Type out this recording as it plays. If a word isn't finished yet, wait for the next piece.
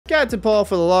Captain Paul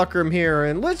for the locker room here,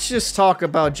 and let's just talk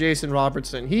about Jason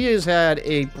Robertson. He has had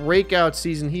a breakout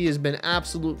season. He has been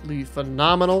absolutely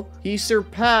phenomenal. He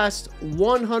surpassed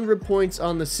 100 points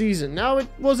on the season. Now, it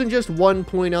wasn't just 1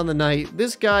 point on the night.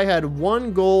 This guy had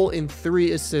 1 goal and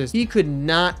 3 assists. He could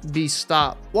not be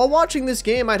stopped. While watching this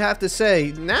game, I'd have to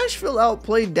say, Nashville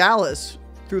outplayed Dallas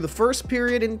through the first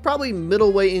period and probably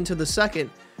middle way into the second.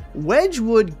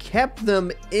 Wedgewood kept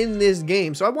them in this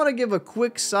game. So I want to give a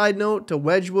quick side note to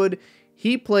Wedgewood.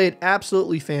 He played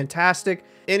absolutely fantastic,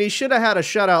 and he should have had a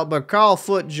shutout, but Carl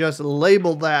Foote just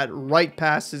labeled that right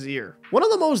past his ear. One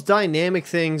of the most dynamic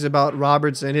things about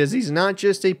Robertson is he's not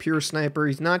just a pure sniper,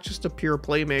 he's not just a pure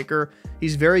playmaker,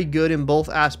 he's very good in both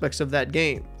aspects of that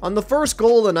game. On the first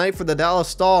goal of the night for the Dallas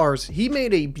Stars, he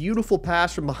made a beautiful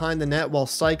pass from behind the net while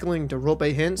cycling to Rope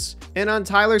Hintz, and on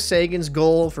Tyler Seguin's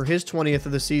goal for his 20th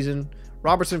of the season,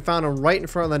 Robertson found him right in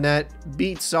front of the net,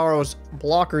 beat Saros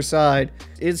blocker side.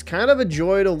 It's kind of a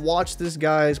joy to watch this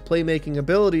guy's playmaking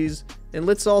abilities, and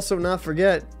let's also not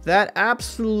forget that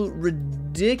absolute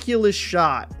ridiculous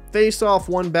shot. Face off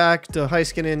one back to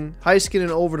Heiskanen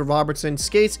over to Robertson,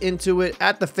 skates into it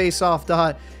at the face-off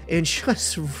dot, and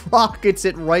just rockets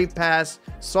it right past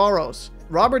Saros.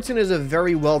 Robertson is a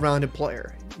very well-rounded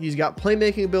player. He's got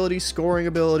playmaking ability, scoring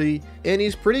ability, and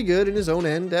he's pretty good in his own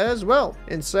end as well.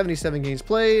 In 77 games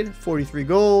played, 43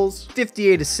 goals,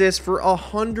 58 assists for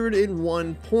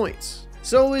 101 points.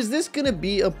 So is this going to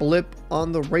be a blip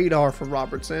on the radar for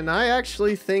Robertson? I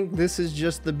actually think this is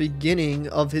just the beginning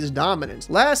of his dominance.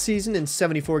 Last season in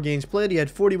 74 games played, he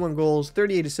had 41 goals,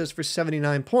 38 assists for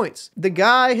 79 points. The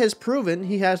guy has proven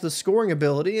he has the scoring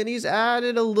ability, and he's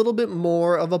added a little bit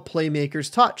more of a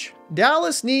playmaker's touch.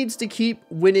 Dallas needs to keep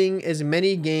winning as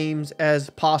many games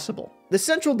as possible. The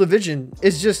Central Division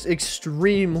is just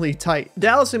extremely tight.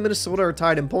 Dallas and Minnesota are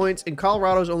tied in points, and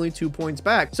Colorado's only 2 points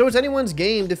back. So it's anyone's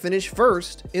game to finish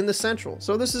first in the Central.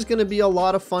 So this is going to be a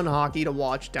lot of fun hockey to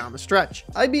watch down the stretch.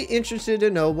 I'd be interested to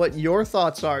know what your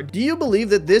thoughts are. Do you believe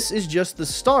that this is just the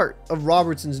start of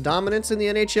Robertson's dominance in the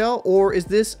NHL, or is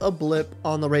this a blip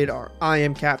on the radar? I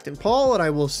am Captain Paul, and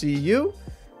I will see you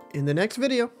in the next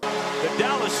video. The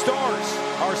Dallas Stars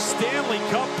are Stanley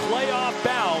Cup playoff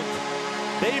bound.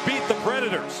 They beat the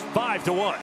Predators 5-1.